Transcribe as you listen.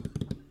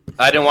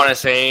I didn't want to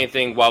say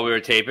anything while we were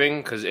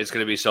taping because it's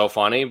going to be so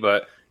funny,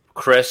 but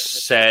Chris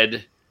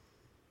said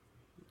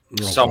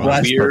some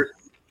weird.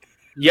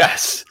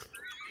 Yes,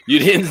 you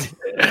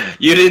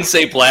didn't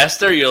say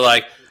blaster. You're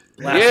like,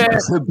 yeah,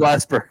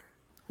 blaster.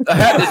 I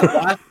had this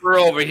blaster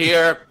over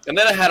here, and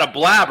then I had a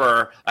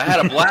blabber.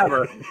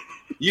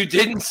 You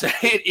didn't say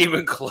it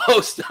even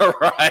close to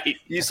right.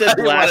 You said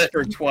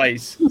blaster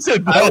twice.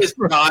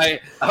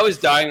 I was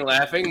dying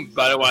laughing,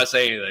 but I didn't want to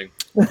say anything.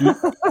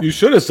 You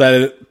should have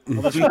said it.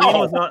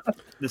 Well,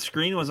 the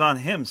screen was on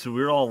him, so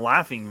we were all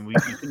laughing. And you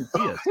couldn't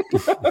see us.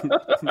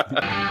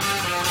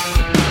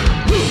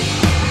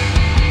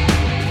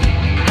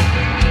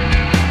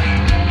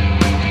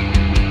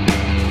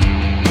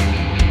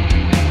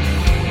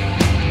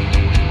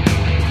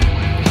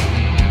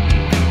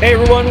 Hey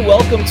everyone,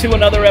 welcome to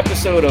another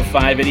episode of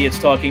 5 Idiots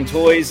Talking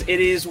Toys. It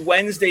is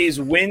Wednesday's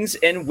Wins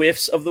and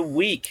Whiffs of the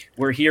Week.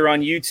 We're here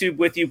on YouTube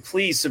with you.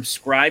 Please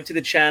subscribe to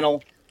the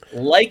channel,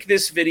 like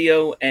this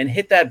video, and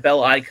hit that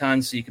bell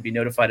icon so you can be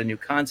notified of new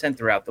content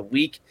throughout the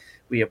week.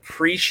 We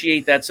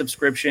appreciate that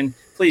subscription.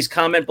 Please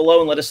comment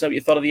below and let us know what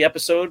you thought of the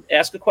episode.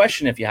 Ask a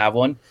question if you have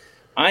one.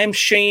 I'm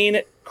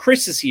Shane.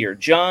 Chris is here.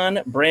 John,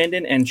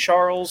 Brandon, and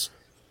Charles.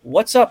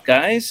 What's up,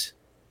 guys?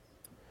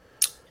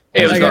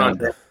 Hey, what's going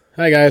on?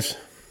 Hi, guys.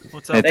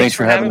 What's up? Hey, thanks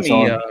for having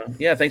me.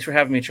 Thanks for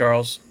having me,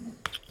 Charles.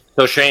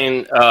 So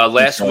Shane,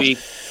 last week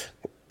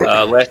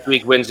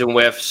Wins and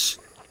Whiffs.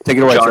 Take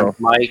it away, Charles.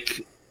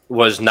 Mike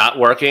was not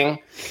working.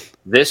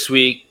 This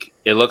week,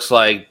 it looks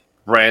like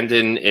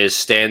Brandon is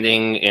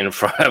standing in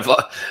front of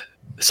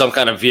some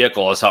kind of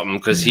vehicle or something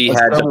because he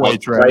had the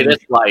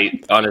brightest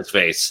light on his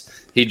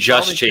face. He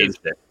just changed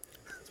it.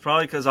 It's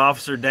probably because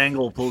Officer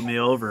Dangle pulled me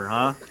over,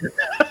 huh?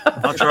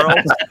 Huh,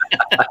 Charles?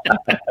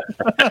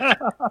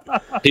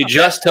 He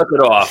just took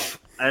it off.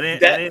 I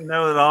didn't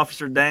know that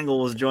Officer Dangle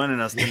was joining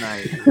us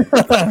tonight.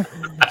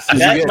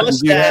 That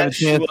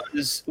mustache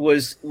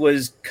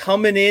was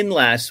coming in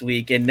last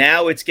week, and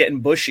now it's getting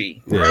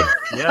bushy.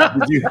 Yeah.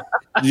 Did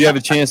you have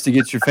a chance to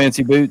get your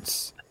fancy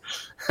boots?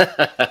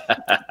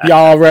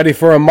 Y'all ready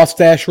for a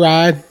mustache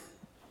ride?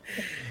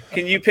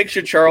 Can you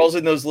picture Charles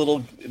in those little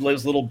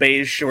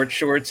beige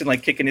shorts and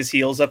like kicking his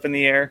heels up in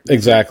the air?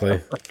 Exactly.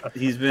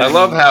 I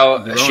love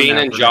how Shane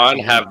and John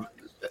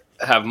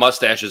have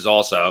mustaches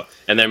also,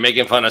 and they're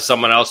making fun of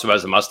someone else who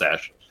has a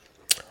mustache.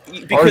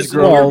 Because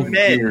we're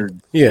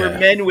men. Yeah. We're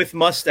men with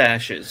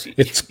mustaches.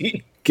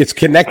 It's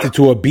connected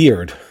to a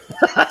beard.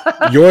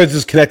 Yours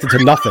is connected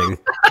to nothing.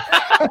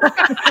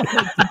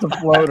 It's a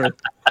floater.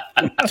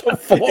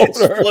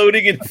 It's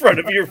floating in front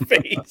of your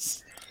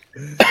face.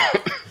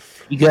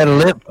 You got a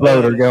lip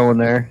floater going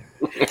there.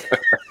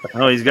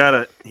 Oh, he's got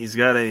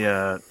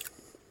a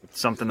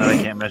something that I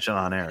can't mention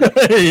on air.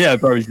 Yeah, I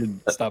probably should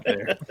stop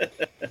there.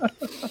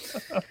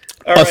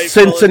 A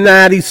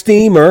Cincinnati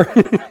steamer.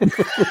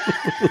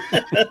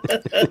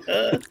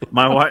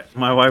 My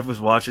wife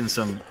was watching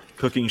some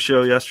cooking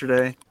show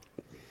yesterday,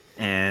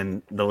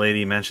 and the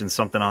lady mentioned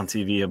something on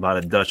TV about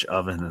a Dutch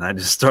oven, and I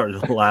just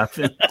started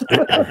laughing.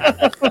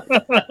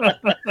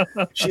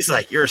 She's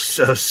like, "You're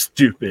so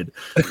stupid."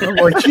 I'm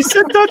like, "She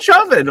said Dutch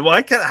oven.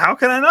 How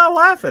can I not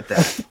laugh at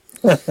that?"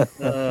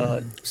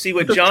 See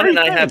what John and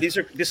I have.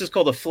 This is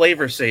called a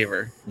flavor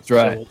saver. That's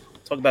right. So we'll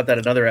talk about that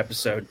another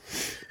episode.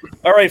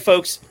 All right,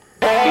 folks,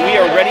 we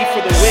are ready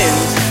for the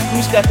wins.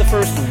 Who's got the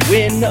first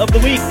win of the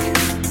week?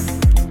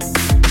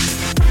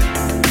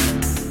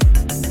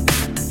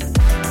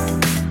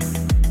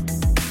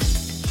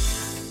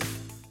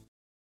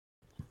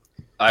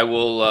 I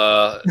will.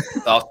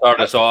 I'll start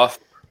us off.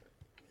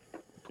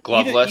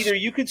 Gloveless. Either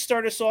you could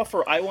start us off,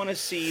 or I want to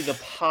see the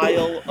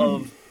pile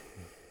of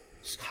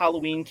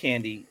Halloween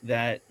candy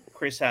that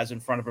Chris has in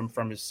front of him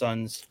from his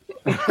son's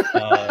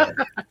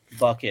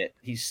bucket.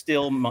 He's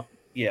still,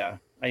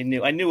 I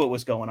knew what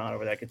was going on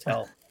over there. I could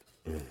tell.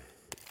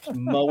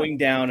 Mowing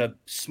down a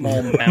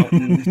small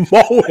mountain.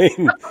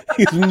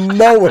 He's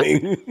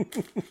mowing.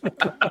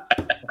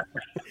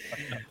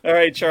 All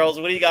right, Charles,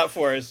 what do you got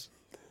for us?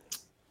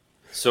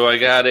 So I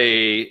got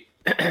a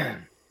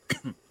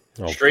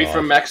straight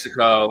from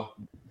Mexico,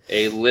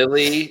 a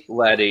Lily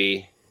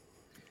Letty.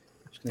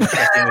 Just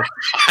gonna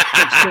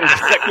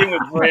check in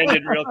with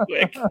Brandon real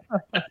quick.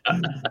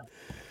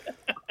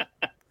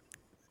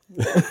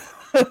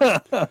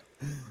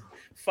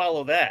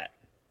 Follow that.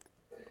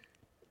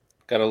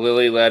 Got a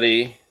Lily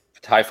Letty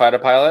TIE Fighter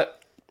pilot.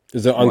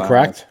 Is it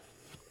uncracked?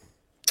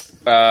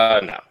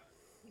 No.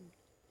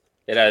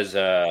 It has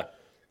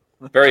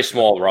very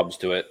small rubs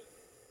to it.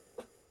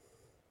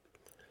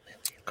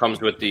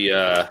 Comes with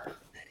the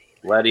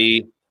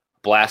Letty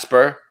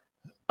Blaster.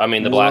 I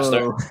mean the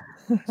blaster. Letty.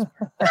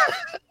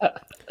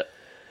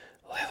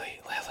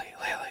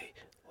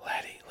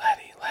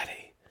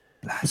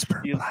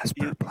 Blaster. You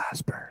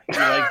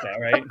like that,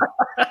 right?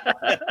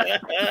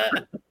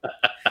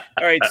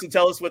 All right, so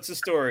tell us, what's the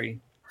story?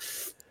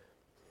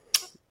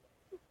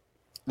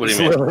 What do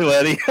you mean?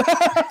 Letty.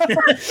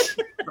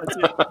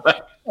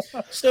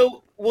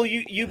 So, well,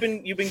 you've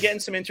been getting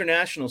some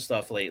international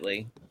stuff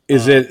lately.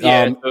 Is it?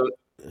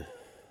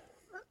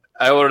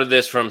 I ordered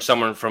this from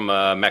someone from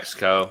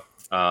Mexico.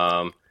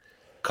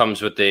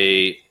 Comes with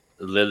a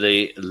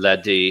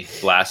Lady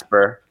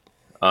Blaster.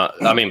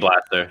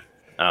 Blaster.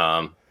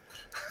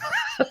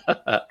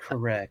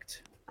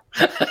 Correct.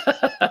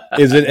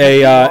 Is it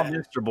a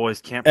Mr. Boys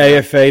can't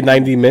AFA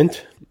 90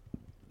 mint?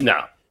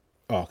 No.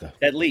 Oh, okay.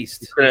 At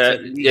least.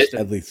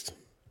 At least.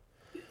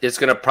 It's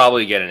going to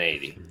probably get an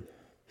 80.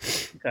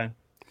 Okay.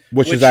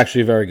 Which is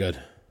actually very good.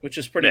 Which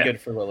is pretty good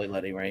for Lily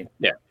Letty, right?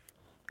 Yeah.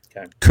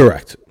 Okay.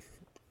 Correct.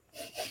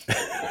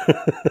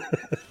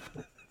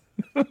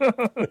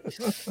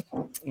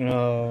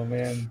 Oh,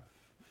 man.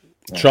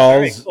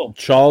 Charles Right, cool.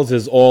 Charles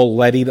is all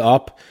lettied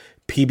up,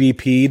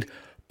 PBP'd,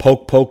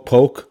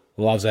 poke.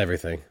 Loves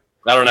everything.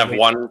 I don't have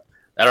one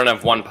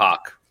POC.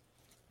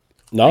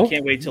 No? I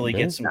can't wait till he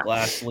gets some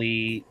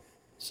Glassly,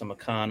 some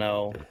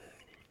Meccano.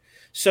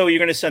 So you're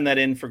going to send that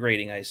in for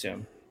grading, I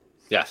assume?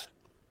 Yes.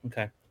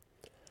 Okay.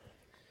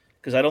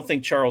 Because I don't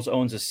think Charles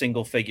owns a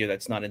single figure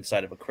that's not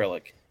inside of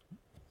acrylic.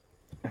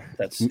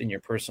 That's in your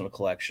personal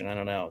collection. I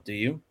don't know. Do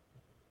you?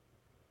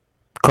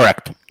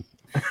 Correct.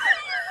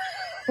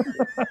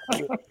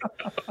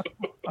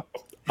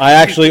 I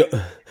actually...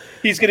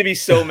 He's going to be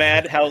so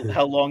mad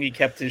how long he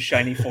kept his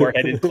shiny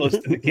forehead close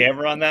to the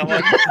camera on that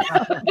one.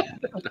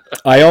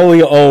 I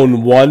only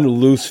own one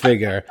loose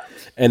figure,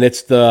 and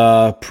it's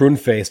the prune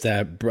face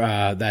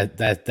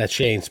that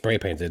Shane spray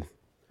painted.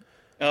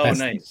 Oh,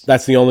 nice.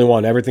 That's the only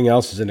one. Everything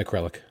else is in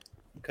acrylic.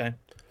 Okay.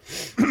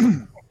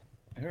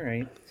 All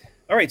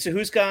right. So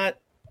who's got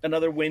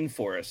another win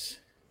for us?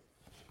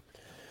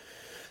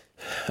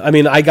 I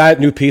mean, I got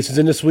new pieces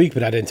in this week,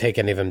 but I didn't take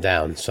any of them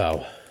down,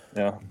 so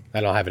yeah, I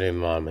don't have any of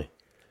them on me.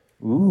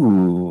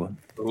 Ooh.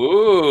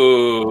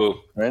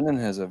 Brandon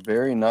has a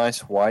very nice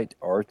white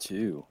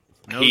R2.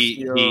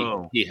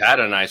 He had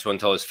a nice one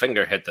until his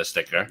finger hit the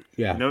sticker.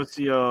 Yeah. No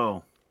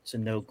CO. It's a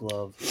no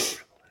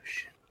glove.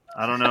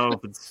 I don't know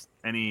if it's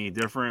any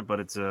different, but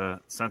it's a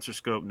sensor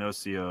scope, no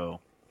CO.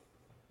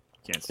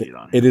 Can't see it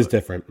on here. It is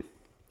different.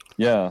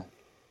 Yeah.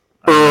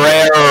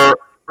 Rare.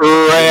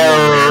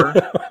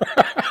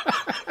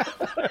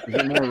 Is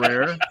it more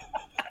rare?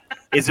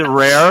 Is it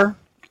rare?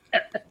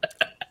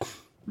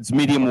 It's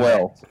medium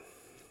well.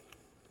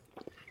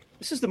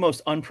 This is the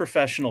most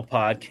unprofessional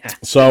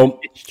podcast. So in the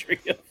history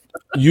of...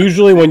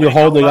 usually when you're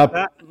holding up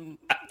an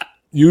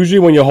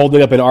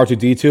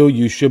R2D2,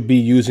 you should be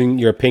using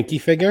your pinky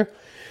figure,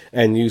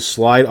 and you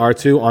slide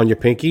R2 on your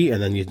pinky,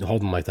 and then you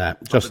hold them like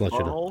that. Just to let you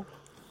know.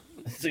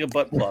 It's like a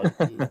butt plug.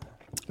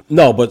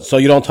 No, but so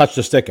you don't touch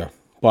the sticker.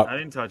 But I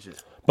didn't touch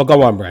it. But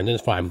go on, Brandon.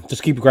 It's fine.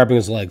 Just keep grabbing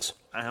his legs.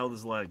 I held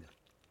his leg.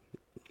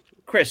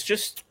 Chris,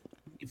 just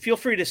feel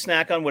free to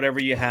snack on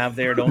whatever you have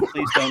there.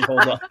 Please don't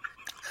hold up.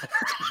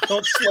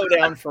 Don't slow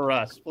down for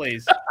us,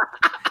 please.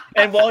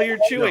 And while you're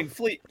chewing,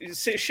 please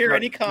share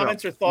any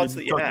comments or thoughts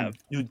that you have.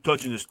 You're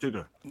touching the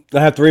sticker. I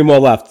have 3 more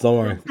left. Don't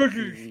worry.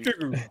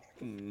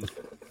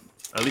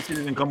 At least it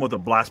didn't come with a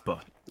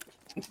blaspa.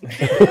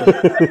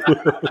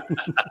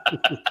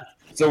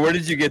 So where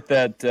did you get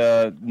that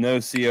no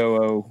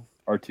COO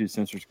R2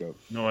 sensor scope?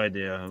 No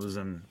idea. It was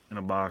in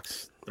a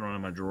box thrown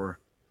in my drawer.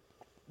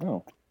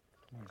 Oh.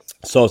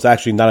 So it's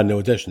actually not a new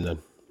edition then.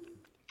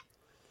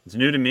 It's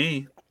new to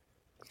me.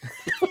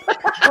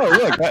 Oh,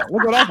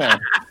 look what I found.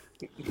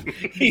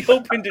 He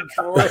opened a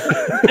drawer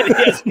and he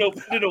hasn't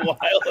opened it in a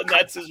while, and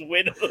that's his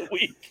win of the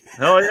week.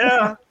 Hell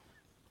yeah.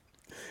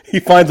 He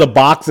finds a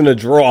box in a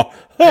drawer.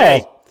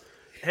 Hey,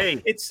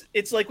 it's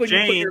like when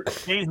you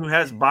put Jane, who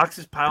has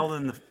boxes piled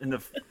in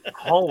the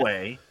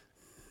hallway.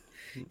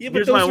 Yeah, but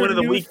here's those my are win of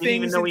the new week. Didn't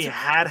even things know he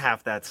had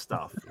half that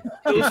stuff.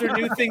 Those are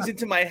new things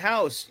into my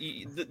house.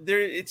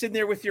 It's in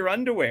there with your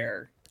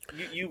underwear.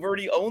 You've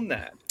already owned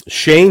that.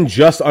 Shane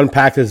just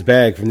unpacked his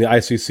bag from the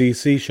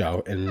ICCC show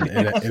in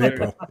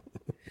April.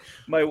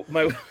 My,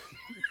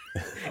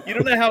 you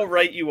don't know how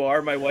right you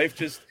are. My wife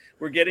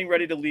we're getting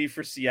ready to leave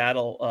for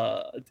Seattle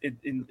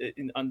in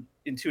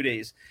 2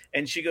 days,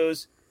 and she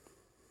goes,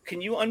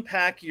 "Can you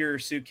unpack your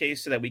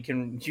suitcase so that we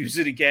can use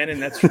it again?" And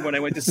that's when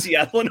I went to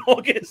Seattle in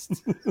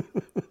August.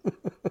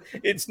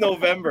 It's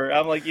November.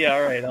 I'm like, yeah,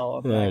 all right. I'll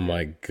unpack. Oh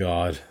my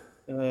God.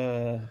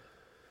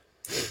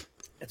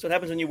 That's what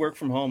happens when you work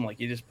from home. Like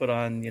you just put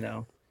on,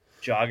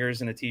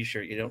 joggers and a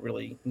t-shirt. You don't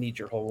really need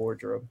your whole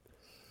wardrobe.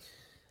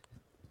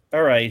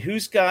 All right.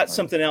 Who's got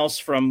something else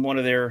from one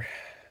of their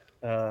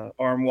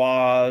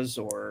armoires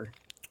or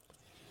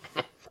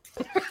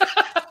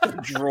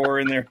drawer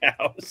in their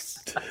house?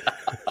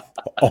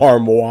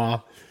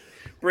 Armoire.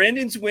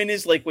 Brandon's win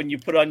is like when you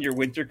put on your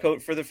winter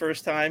coat for the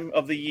first time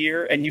of the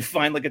year and you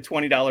find like a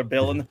 $20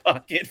 bill in the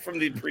pocket from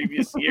the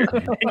previous year.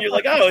 And you're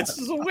like, oh, this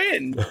is a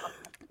win.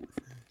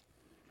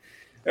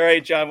 All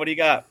right, John, what do you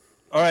got?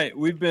 All right,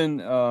 we've been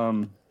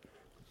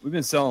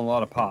selling a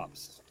lot of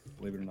pops,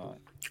 believe it or not,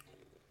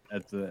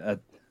 at the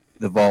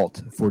Vault,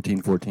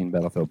 1414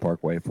 Battlefield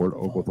Parkway, Fort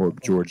Oglethorpe,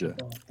 Georgia.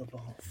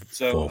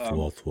 So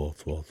Fort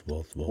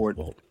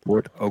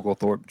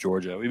Oglethorpe,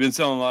 Georgia. We've been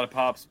selling a lot of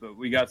pops, but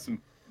we got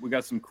some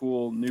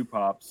cool new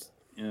pops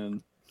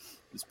in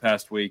this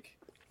past week.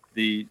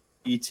 The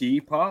ET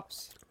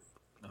pops.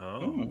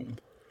 Oh.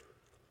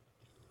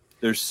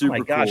 They're super cool. Oh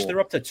my gosh, they're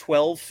up to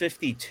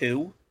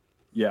 $12.52.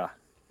 Yeah.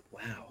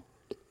 Wow.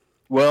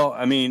 Well,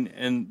 I mean,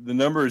 and the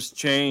numbers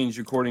change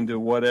according to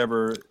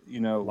whatever,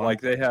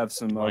 like they have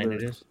some other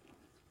It is.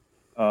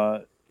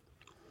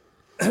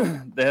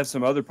 they have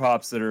some other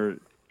pops that are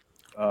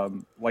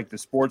like the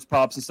sports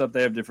pops and stuff.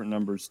 They have different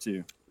numbers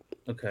too.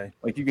 Okay.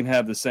 Like you can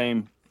have the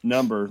same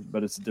number,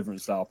 but it's a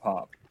different style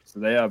pop. So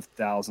they have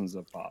thousands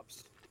of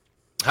pops.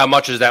 How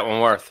much is that one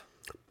worth?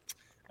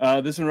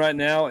 This one right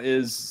now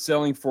is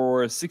selling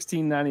for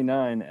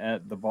 $16.99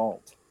 at the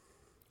Vault.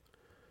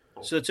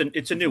 So it's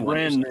a new one.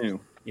 Brand new.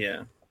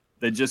 Yeah.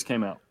 They just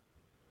came out.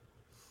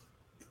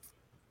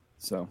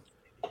 So,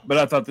 but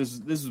I thought this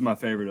was my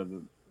favorite of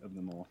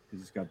them all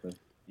because it's got the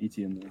ET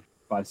and the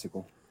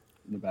bicycle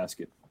in the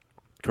basket.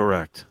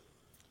 Correct.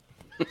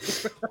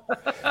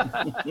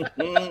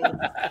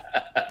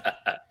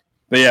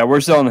 But yeah,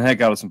 we're selling the heck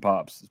out of some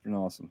pops. It's been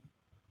awesome.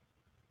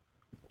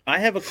 I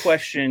have a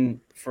question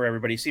for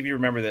everybody. See if you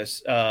remember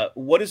this.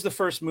 What is the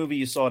first movie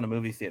you saw in a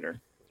movie theater?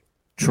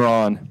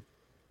 Tron.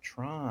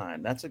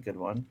 Tron. That's a good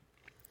one.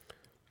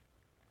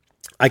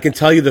 I can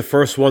tell you the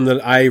first one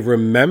that I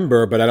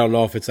remember, but I don't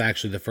know if it's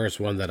actually the first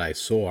one that I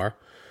saw.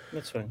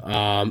 That's fine.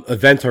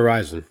 Event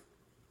Horizon.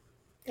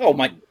 Oh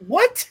my!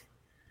 What?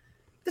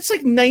 That's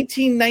like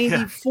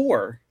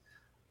 1994.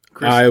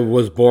 I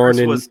was born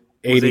in was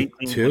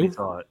 82.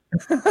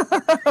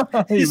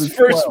 His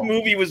first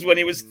movie was when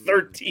he was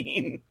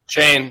 13.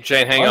 Shane,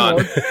 hang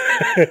on.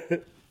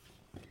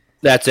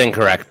 That's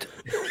incorrect.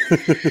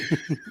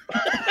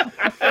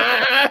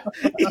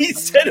 He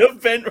said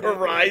Event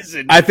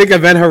Horizon. I think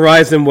Event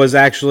Horizon was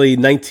actually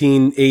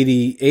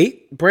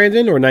 1988,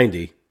 Brandon, or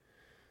 90?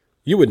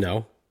 You would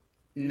know.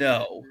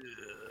 No.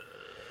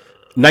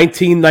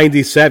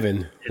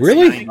 1997.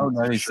 Really? Oh,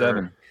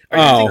 97.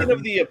 Are you thinking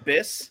of The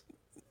Abyss?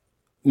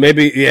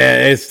 Maybe,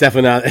 yeah, it's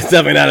definitely not. It's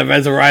definitely not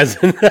Event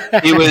Horizon.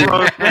 He was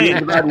about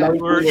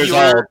 19 years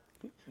old.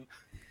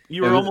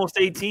 You were almost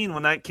 18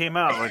 when that came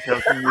out. Like,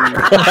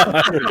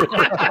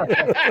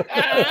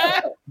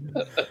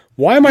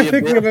 Why am I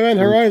thinking of Event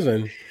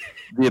Horizon?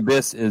 The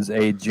Abyss is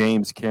a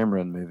James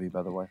Cameron movie,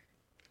 by the way.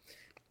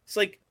 It's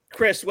like,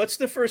 Chris, what's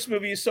the first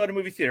movie you saw in a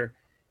movie theater?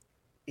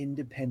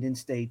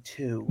 Independence Day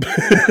 2.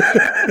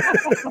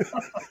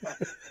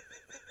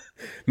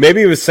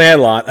 Maybe it was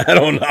Sandlot. I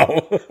don't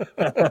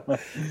know.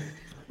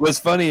 What's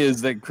funny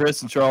is that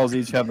Chris and Charles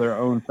each have their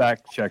own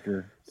fact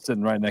checker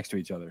sitting right next to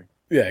each other.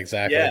 Yeah,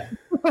 exactly. Yeah.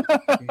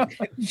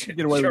 Get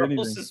away with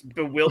Charles anything. is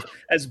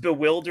as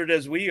bewildered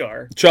as we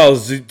are.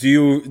 Charles,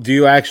 do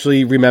you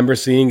actually remember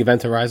seeing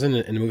Event Horizon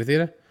in the movie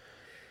theater?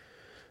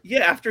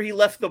 Yeah, after he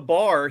left the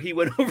bar, he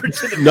went over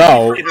to the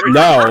No.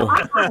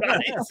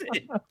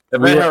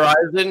 Event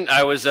Horizon,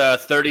 I was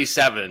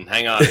 37.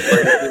 Hang on.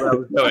 What I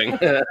was doing.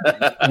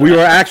 We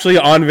were actually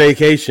on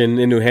vacation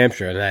in New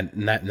Hampshire, and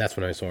that's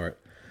when I saw it.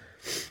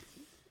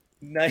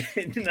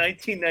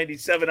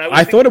 1997.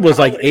 I thought it was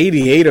like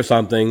 88 or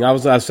something. I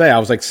was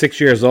like 6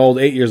 years old,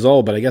 8 years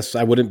old, but I guess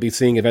I wouldn't be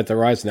seeing Event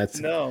Horizon.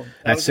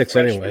 That's 6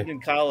 anyway.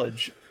 In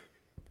college.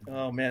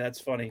 Oh man,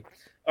 that's funny.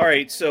 All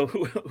right, so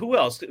who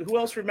else? Who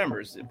else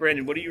remembers?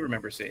 Brandon, what do you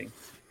remember seeing?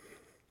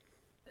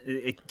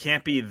 it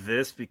can't be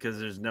this because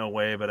there's no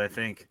way, but I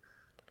think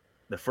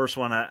the first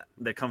one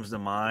that comes to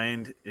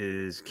mind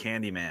is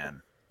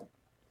Candyman.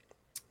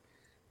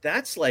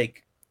 That's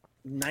like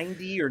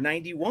 90 or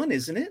 91,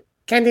 isn't it?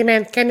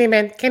 Candyman.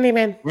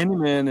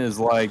 Candyman is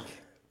like,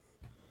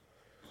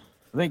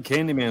 I think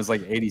Candyman is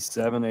like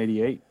 87,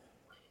 88.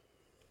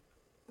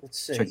 Let's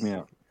see. Check me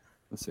out.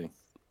 Let's see.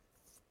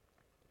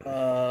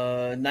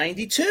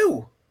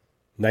 92.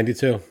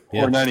 92.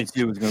 Yeah. Or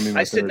 92 was going to be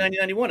my I said third. 90,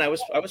 91. I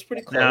was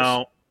pretty close.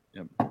 Now,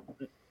 Yep.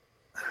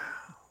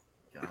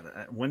 God,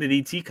 when did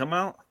ET come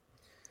out?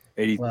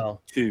 82.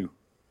 Well,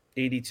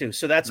 82.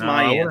 So that's No,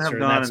 my I wouldn't answer, have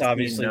and gone that's and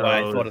obviously seen why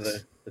I thought of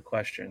those. the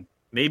question.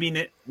 Maybe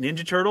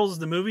Ninja Turtles,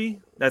 the movie?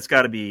 That's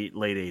got to be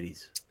late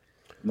 80s.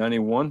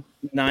 91?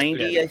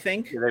 90, I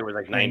think. They were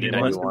like 90, It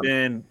must have 91.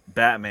 been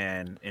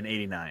Batman in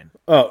 89.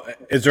 Oh,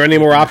 is there any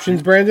more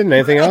options, Brandon?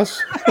 Anything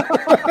else?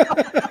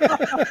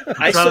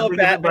 I saw by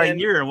Batman.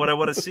 year and what I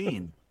would have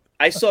seen.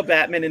 I saw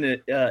Batman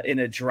in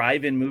a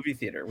drive-in movie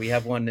theater. We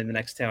have one in the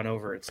next town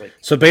over. It's like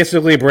So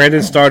basically,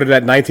 Brandon started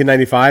at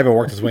 1995 and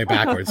worked his way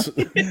backwards.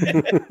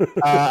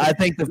 I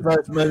think the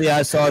first movie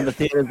I saw in the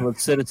theaters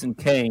was Citizen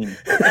Kane.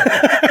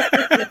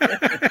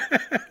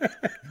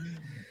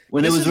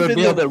 When This it was has been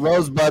revealed the- that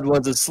Rosebud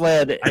was a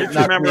sled, I it just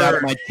knocked me out remember-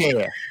 of my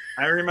chair.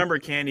 I remember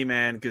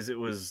Candyman because it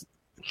was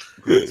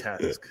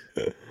grotesque.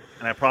 And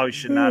I probably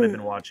should not have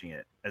been watching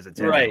it as a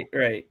 10.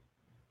 right.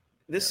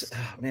 This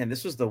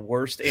this was the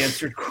worst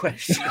answered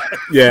question.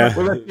 Yeah.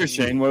 What about yours,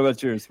 Shane? What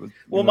about yours?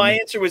 Well, my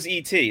answer was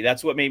E.T.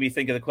 That's what made me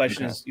think of the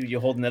question. Is you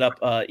holding it up?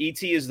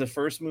 E.T. is the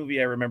first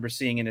movie I remember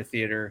seeing in a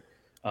theater.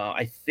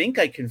 I think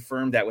I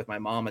confirmed that with my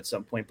mom at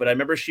some point, but I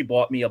remember she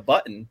bought me a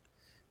button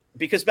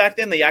because back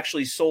then they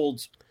actually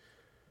sold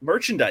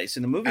merchandise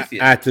in the movie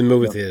theater. At the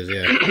movie theaters,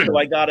 yeah. So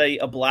I got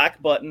a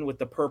black button with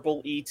the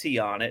purple ET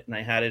on it, and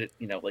I had it,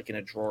 like in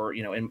a drawer,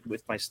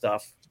 with my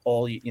stuff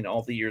all the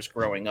years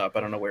growing up. I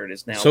don't know where it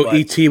is now. So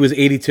ET was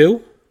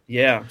 82?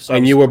 Yeah. So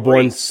and you were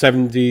born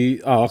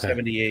 70. Oh, okay.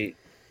 78.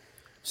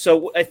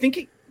 So I think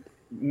it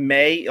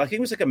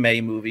was like a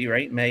May movie,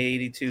 right? May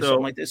 82,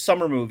 something like this.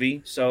 Summer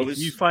movie. So if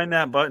you find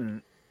that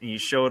button and you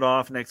show it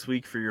off next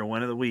week for your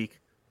win of the week,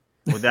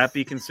 would that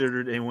be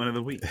considered a win of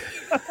the week?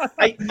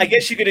 I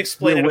guess you could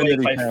explain it away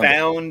if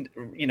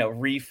I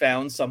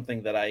refound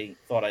something that I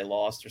thought I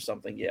lost or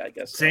something. Yeah, I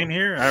guess. Same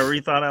here. I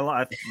thought I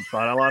lost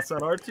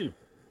that R2.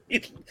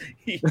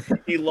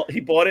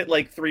 He bought it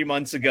like 3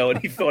 months ago and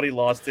he thought he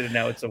lost it and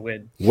now it's a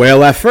win.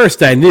 Well, at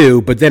first I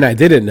knew, but then I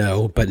didn't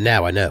know, but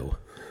now I know.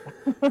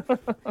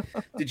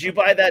 Did you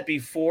buy that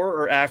before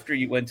or after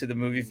you went to the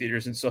movie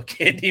theaters and saw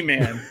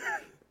Candyman?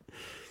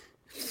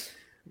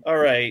 All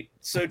right.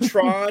 So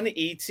Tron,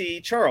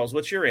 E.T., Charles,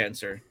 what's your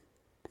answer?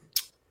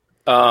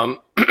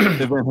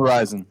 Event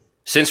Horizon.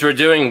 Since we're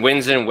doing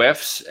wins and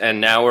whiffs,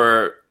 and now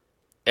we're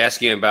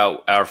asking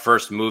about our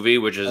first movie,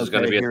 which is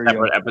going to be a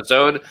separate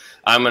episode,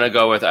 I'm going to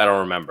go with I don't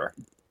remember.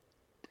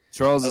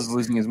 Charles is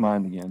losing his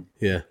mind again.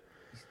 Yeah.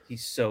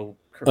 He's so...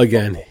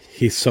 Again,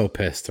 he's so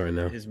pissed right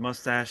now. His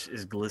mustache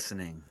is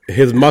glistening.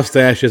 His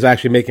mustache is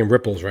actually making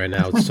ripples right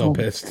now. It's so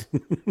pissed.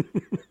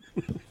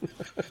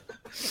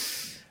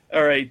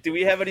 All right. Do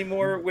we have any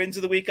more wins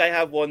of the week? I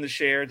have one to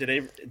share.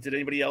 Did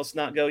anybody else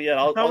not go yet?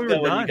 I'll go and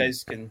you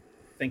guys can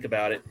think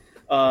about it.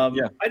 I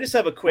just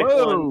have a quick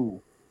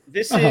one.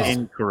 This is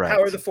incorrect.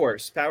 Power of the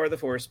Force. Power of the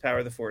Force. Power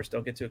of the Force.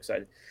 Don't get too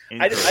excited.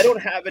 I don't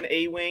have an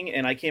A-Wing,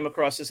 and I came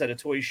across this at a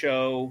toy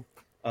show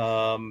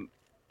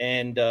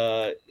and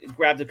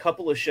grabbed a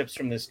couple of ships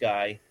from this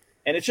guy.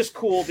 And it's just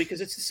cool because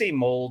it's the same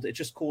mold. It's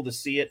just cool to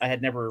see it. I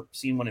had never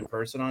seen one in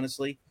person,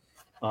 honestly.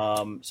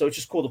 So it's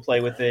just cool to play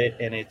with it,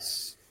 and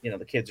it's...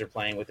 the kids are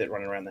playing with it,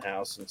 running around the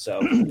house. And so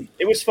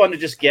it was fun to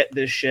just get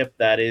this ship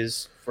that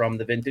is from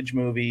the vintage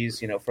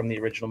movies, from the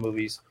original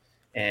movies,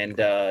 and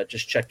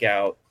just check it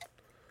out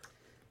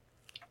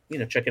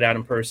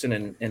in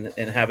person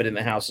and have it in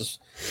the house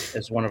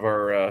as one of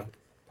our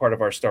part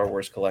of our Star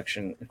Wars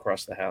collection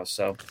across the house.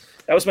 So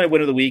that was my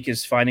win of the week,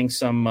 is finding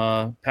some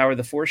Power of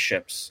the Force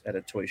ships at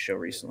a toy show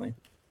recently.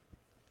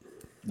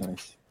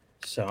 Nice.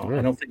 So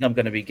I don't think I'm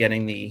going to be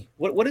getting the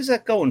what is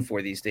that going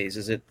for these days?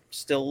 Is it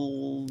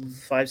still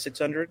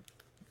 $500-$600, or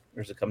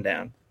does it come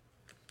down?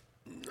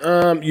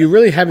 You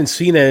really haven't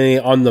seen any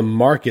on the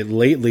market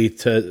lately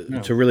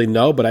to really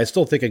know, but I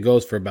still think it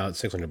goes for about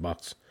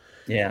 $600.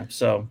 Yeah,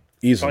 so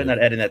easily. Probably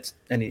not adding that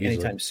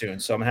anytime soon.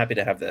 So I'm happy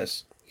to have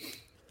this.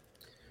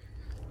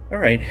 All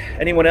right,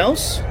 anyone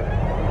else? All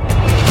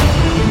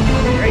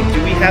right,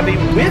 do we have a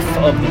whiff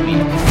of the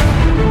week?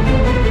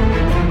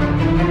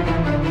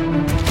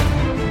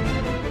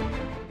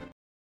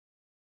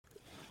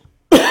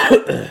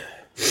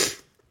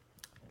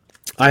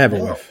 I have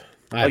a whiff.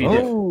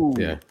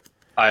 Yeah.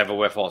 I have a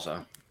whiff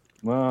also.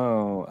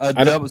 Wow.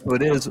 So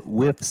it is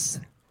whiffs.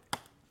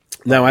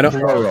 No, I don't.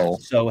 I'm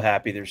so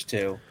happy there's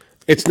two.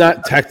 It's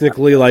not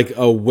technically like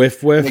a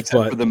whiff, Except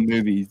but for the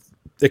movies.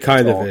 It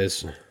kind of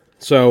is.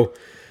 So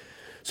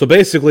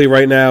basically,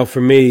 right now for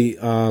me,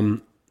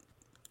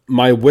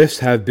 my whiffs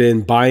have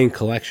been buying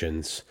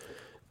collections,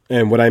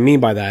 and what I mean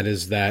by that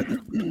is that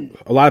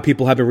a lot of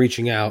people have been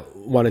reaching out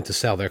wanting to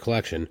sell their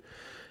collection,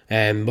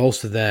 and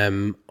most of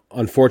them,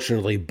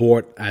 unfortunately,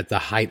 bought at the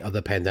height of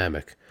the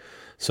pandemic.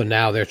 So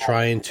now they're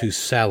trying to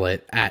sell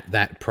it at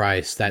that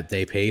price that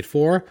they paid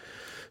for.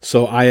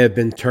 So I have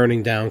been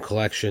turning down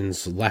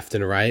collections left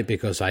and right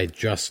because I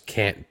just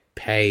can't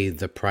pay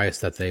the price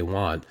that they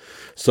want.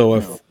 So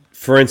if,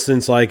 for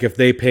instance, like if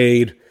they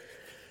paid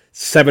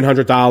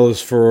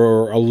 $700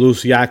 for a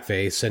loose yak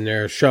face and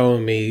they're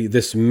showing me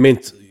this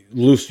mint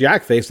loose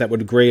yak face that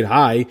would grade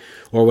high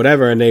or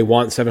whatever, and they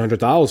want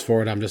 $700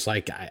 for it, I'm just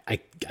like, I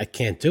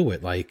can't do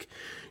it. Like,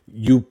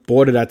 you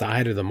bought it at the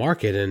height of the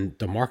market, and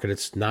the market,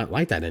 it's not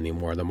like that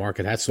anymore. The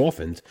market has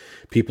softened.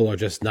 People are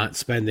just not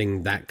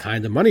spending that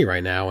kind of money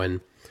right now, and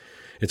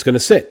it's going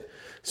to sit.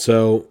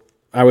 So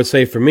I would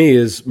say for me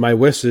is my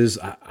wish is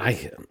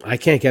I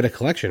can't get a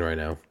collection right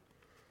now.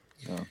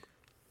 Oh.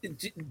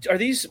 Are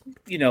these,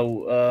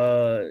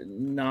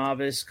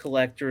 novice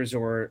collectors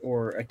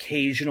or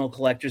occasional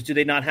collectors? Do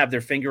they not have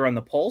their finger on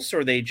the pulse,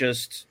 or they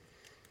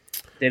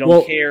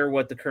don't care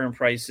what the current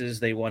price is?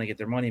 They want to get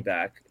their money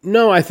back.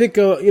 No, I think,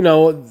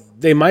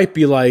 they might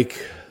be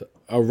like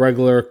a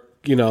regular,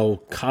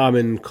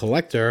 common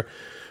collector.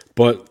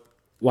 But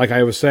like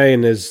I was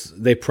saying, is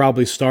they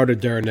probably started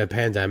during the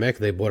pandemic.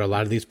 They bought a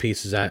lot of these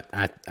pieces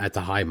at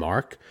the high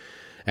mark.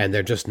 And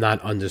they're just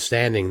not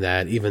understanding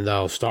that even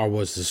though Star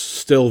Wars is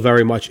still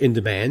very much in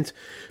demand,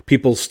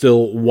 people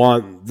still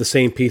want the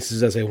same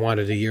pieces as they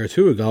wanted a year or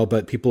two ago,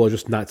 but people are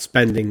just not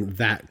spending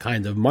that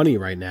kind of money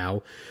right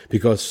now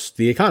because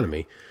the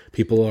economy.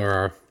 People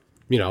are,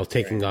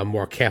 taking a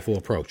more careful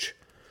approach.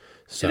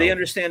 So, do they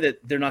understand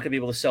that they're not going to be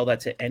able to sell that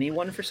to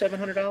anyone for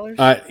 $700?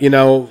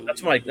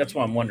 That's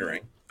what I'm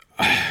wondering.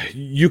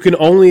 you can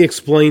only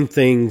explain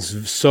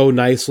things so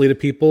nicely to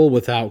people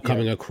without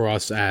coming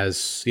across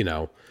as,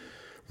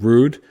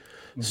 rude.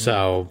 Mm-hmm.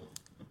 So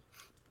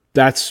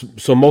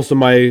most of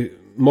my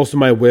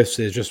whiffs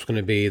is just going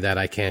to be that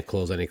I can't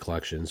close any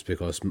collections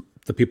because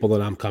the people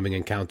that I'm coming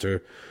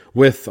encounter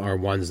with are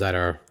ones that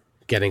are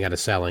getting out of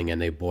selling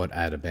and they bought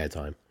at a bad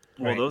time.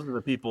 Well, those are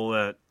the people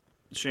that,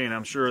 Shane,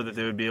 I'm sure that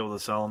they would be able to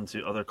sell them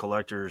to other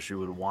collectors who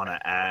would want to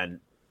add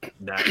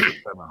that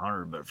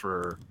 700, but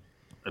for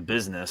a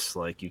business,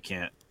 like, you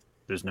can't,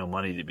 there's no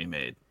money to be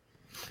made.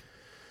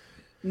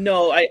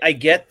 No, I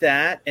get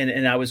that.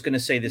 And I was going to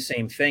say the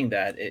same thing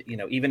that,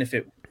 even if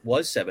it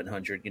was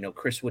 700,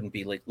 Chris wouldn't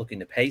be like looking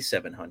to pay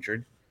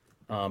 700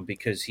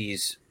 because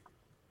he's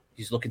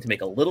looking to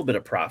make a little bit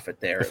of profit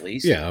there at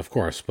least. Yeah, of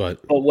course. But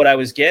what I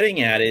was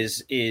getting at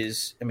is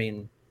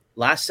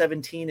Last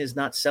 17 is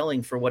not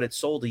selling for what it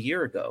sold a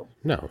year ago.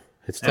 No,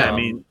 it's not.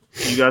 You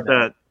got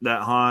that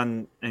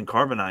Han and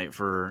Carbonite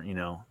for,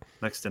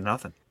 next to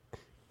nothing.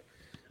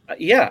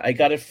 I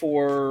got it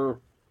for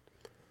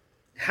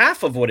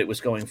half of what it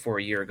was going for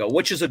a year ago,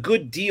 which is a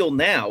good deal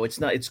now. It's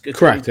not. It's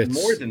correct. It's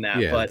more than that.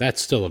 Yeah, but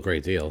that's still a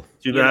great deal.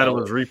 Too bad it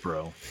was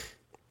repro.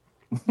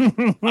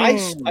 I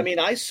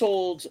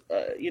sold.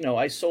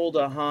 I sold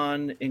a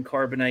Han in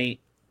Carbonite.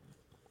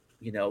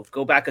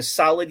 Go back a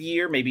solid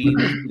year, maybe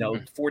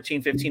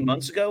 14, 15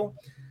 months ago.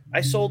 I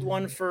sold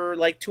one for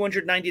like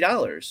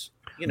 $290.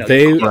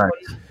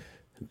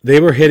 They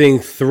were hitting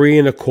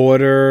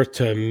 3.25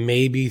 to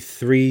maybe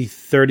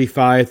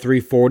 335,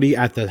 340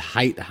 at the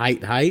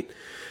height.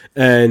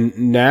 And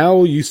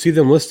now you see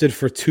them listed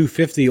for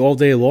 $250 all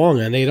day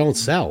long and they don't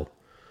sell.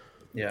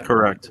 Yeah.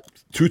 Correct.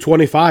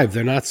 $225,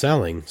 they're not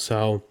selling.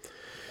 So,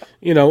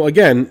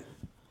 again,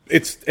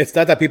 it's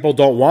not that people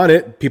don't want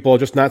it. People are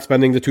just not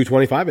spending the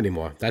 $225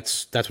 anymore.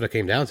 That's what it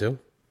came down to.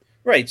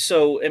 Right.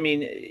 So,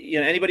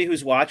 anybody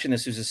who's watching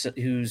this,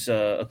 who's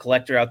a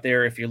collector out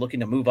there, if you're looking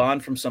to move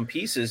on from some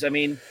pieces,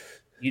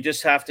 you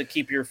just have to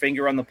keep your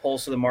finger on the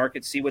pulse of the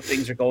market, see what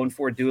things are going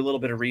for, do a little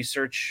bit of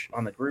research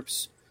on the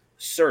groups,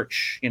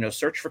 search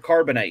for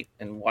Carbonite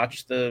and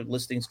watch the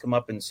listings come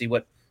up and see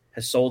what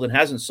has sold and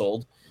hasn't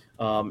sold.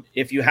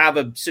 If you have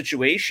a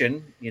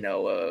situation,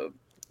 a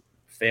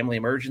family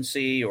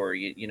emergency or,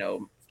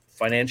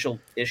 financial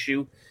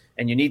issue,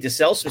 and you need to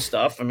sell some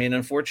stuff.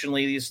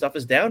 Unfortunately, this stuff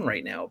is down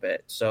right now a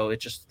bit. So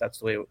that's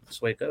the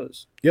way it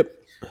goes. Yep.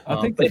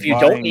 I think if you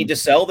don't need to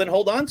sell, then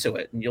hold on to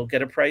it, and you'll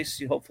get a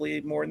price,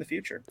 hopefully more in the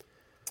future.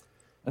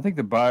 I think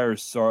the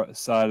buyer's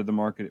side of the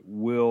market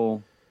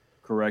will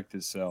correct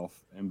itself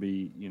and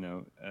be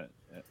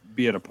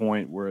at a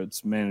point where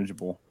it's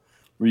manageable,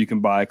 where you can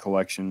buy a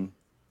collection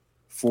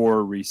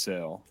for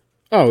resale.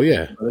 Oh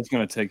yeah, but it's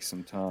going to take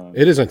some time.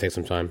 It is going to take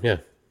some time. Yeah.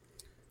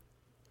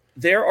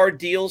 There are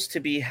deals to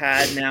be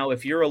had now.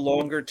 If you're a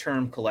longer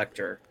term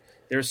collector,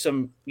 there's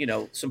some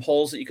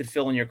holes that you could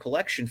fill in your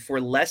collection for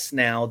less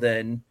now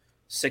than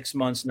 6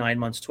 months, 9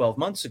 months, 12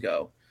 months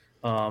ago.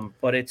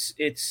 But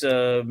it's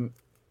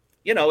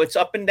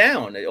up and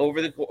down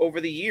over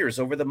the years,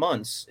 over the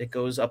months. It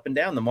goes up and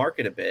down the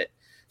market a bit.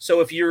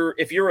 So if you're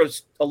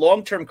a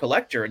long term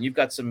collector and you've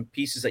got some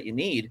pieces that you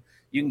need,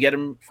 you can get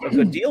them a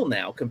good deal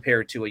now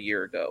compared to a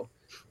year ago.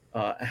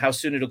 How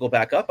soon it'll go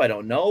back up, I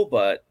don't know.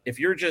 But if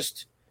you're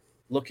just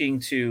looking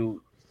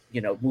to,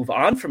 move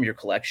on from your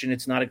collection,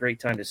 it's not a great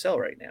time to sell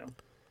right now.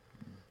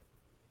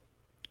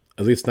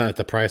 At least not at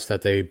the price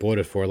that they bought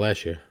it for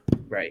last year.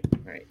 Right.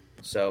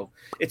 So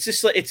it's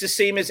the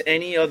same as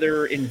any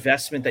other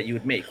investment that you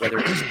would make, whether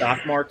it's a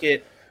stock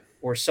market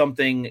or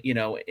something,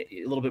 a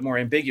little bit more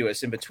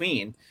ambiguous in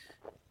between.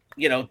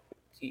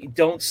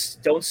 Don't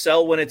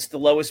sell when it's the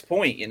lowest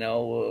point,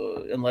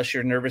 unless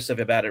you're nervous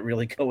about it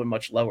really going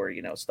much lower.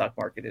 Stock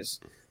market is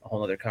a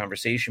whole other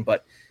conversation,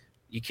 but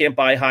you can't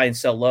buy high and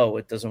sell low.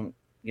 It doesn't,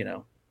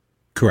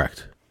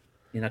 Correct.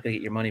 You're not going to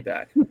get your money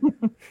back.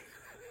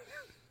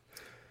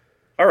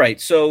 All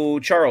right. So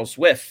Charles,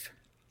 Whiff,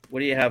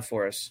 what do you have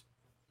for us?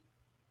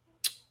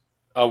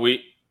 Are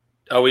we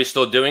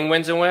still doing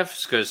wins and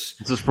whiffs? Because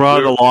this is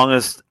probably the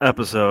longest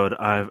episode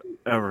I've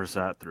ever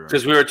sat through.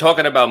 Because we were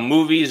talking about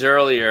movies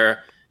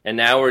earlier, and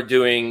now we're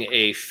doing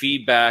a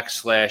feedback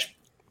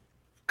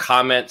 /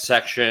 comment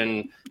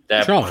section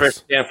that Charles.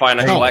 Chris can't find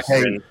a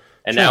collection.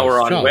 And now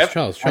we're on whiff.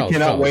 Charles, I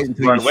cannot wait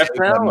until We're you on whiff shave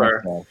now, that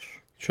or? mustache.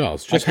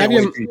 Charles, I just can't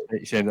have wait your till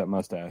you shave that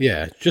mustache.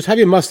 just have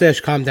your mustache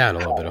calm down a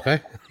little bit,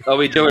 okay? Are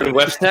we doing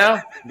whiffs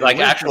now? Like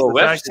actual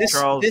whiffs?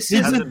 Charles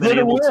hasn't been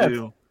able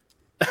to.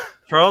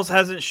 Charles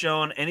hasn't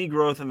shown any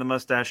growth in the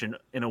mustache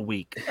in a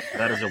week.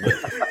 That is a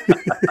whiff.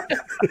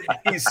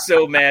 He's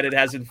so mad it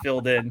hasn't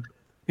filled in.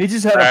 He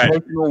just had a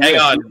personal Hang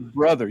whiff. on. Your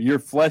brother, your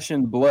flesh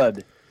and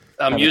blood.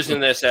 I'm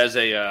using this as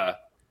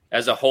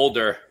a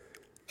holder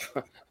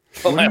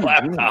for my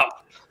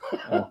laptop.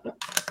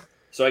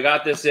 So I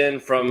got this in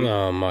from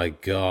Oh my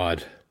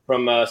God!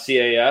 From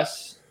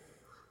CAS.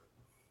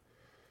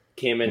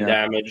 Came in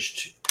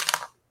damaged.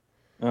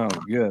 Oh,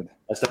 good.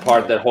 That's the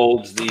part that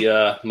holds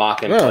the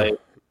mock in place.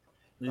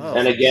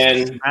 And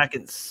again,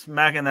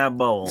 smacking that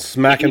bowl.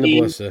 Smacking the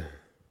blister.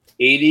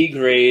 80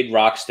 grade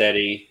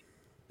Rocksteady.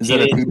 Is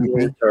that a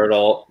PvP?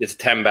 Turtle. It's a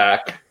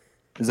 10-back.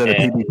 Is that a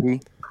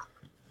PvP?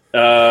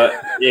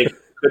 It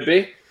could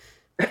be.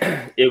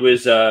 It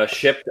was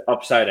shipped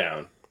upside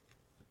down.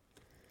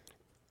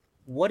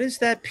 What is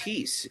that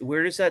piece?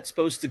 Where is that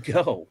supposed to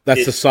go?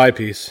 That's the side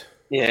piece.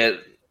 Yeah.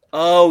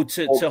 Oh,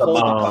 to hold the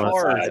bottom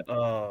card.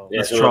 Oh,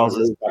 Yeah, That's so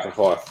Charles's- back and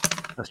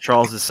forth. That's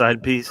Charles's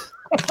side piece.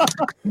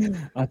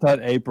 I thought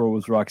April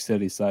was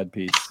Rocksteady's side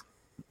piece.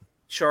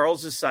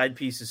 Charles's side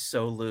piece is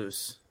so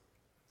loose.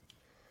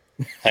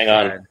 Hang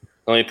on.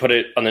 Let me put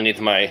it underneath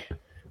my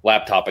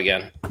laptop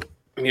again.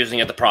 I'm using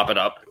it to prop it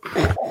up.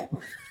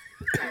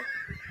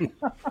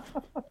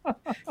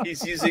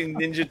 He's using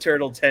Ninja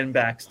Turtle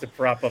 10-backs to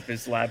prop up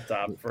his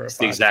laptop for a It's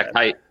the exact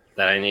height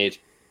that I need.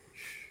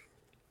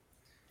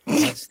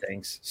 That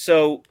stinks.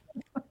 So,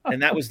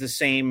 and that was the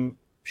same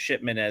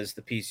shipment as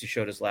the piece you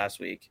showed us last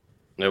week.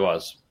 It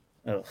was.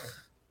 Ugh.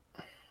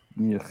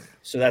 Yeah.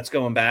 So that's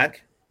going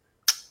back.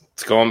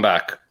 It's going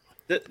back.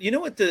 You know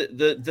what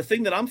the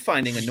thing that I'm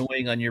finding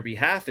annoying on your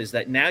behalf is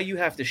that now you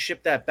have to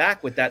ship that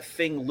back with that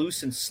thing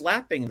loose and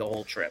slapping the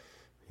whole trip.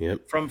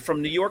 Yep.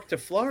 From New York to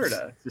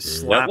Florida.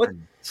 Just What?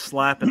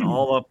 slapping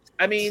all up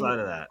I mean, side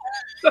of that.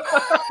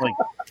 Like,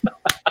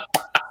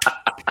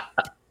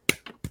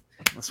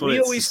 that's what we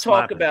it's always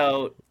talk slapping.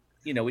 about,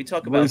 we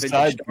talk about Loose vintage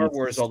side Star piece,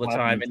 Wars all the slapping.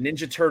 time, and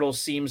Ninja Turtle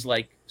seems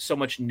like so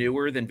much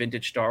newer than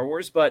vintage Star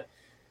Wars, but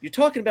you're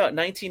talking about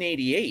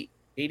 1988,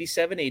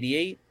 87,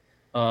 88.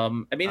 I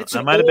mean, it's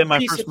that might have been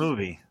my first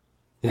movie.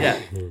 Yeah.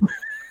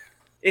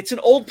 It's an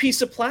old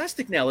piece of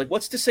plastic now. Like,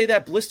 what's to say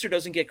that blister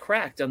doesn't get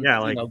cracked on,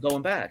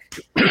 going back?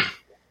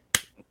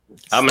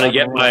 I'm gonna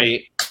get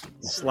my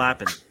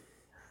Slapping.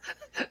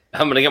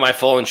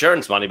 full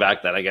insurance money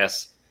back then, I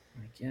guess.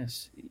 I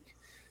guess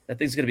that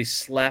thing's gonna be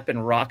slapping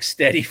rock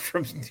steady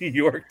from New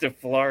York to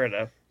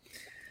Florida.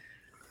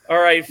 All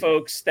right,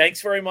 folks.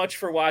 Thanks very much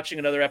for watching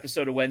another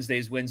episode of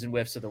Wednesday's Wins and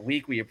Whiffs of the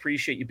Week. We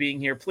appreciate you being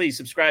here. Please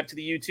subscribe to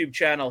the YouTube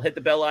channel, hit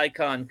the bell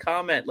icon,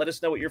 comment, let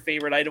us know what your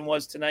favorite item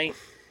was tonight,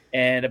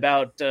 and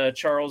about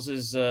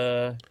Charles's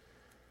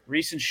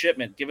recent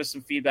shipment. Give us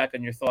some feedback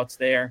on your thoughts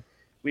there.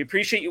 We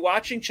appreciate you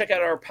watching. Check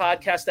out our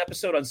podcast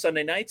episode on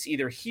Sunday nights,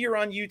 either here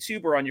on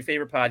YouTube or on your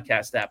favorite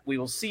podcast app. We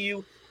will see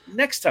you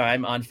next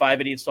time on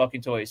 5 Idiots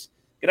Talking Toys.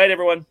 Good night,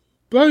 everyone.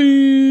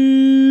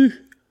 Bye.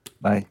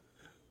 Bye.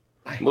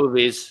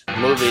 Movies.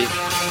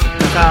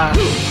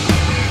 Ah.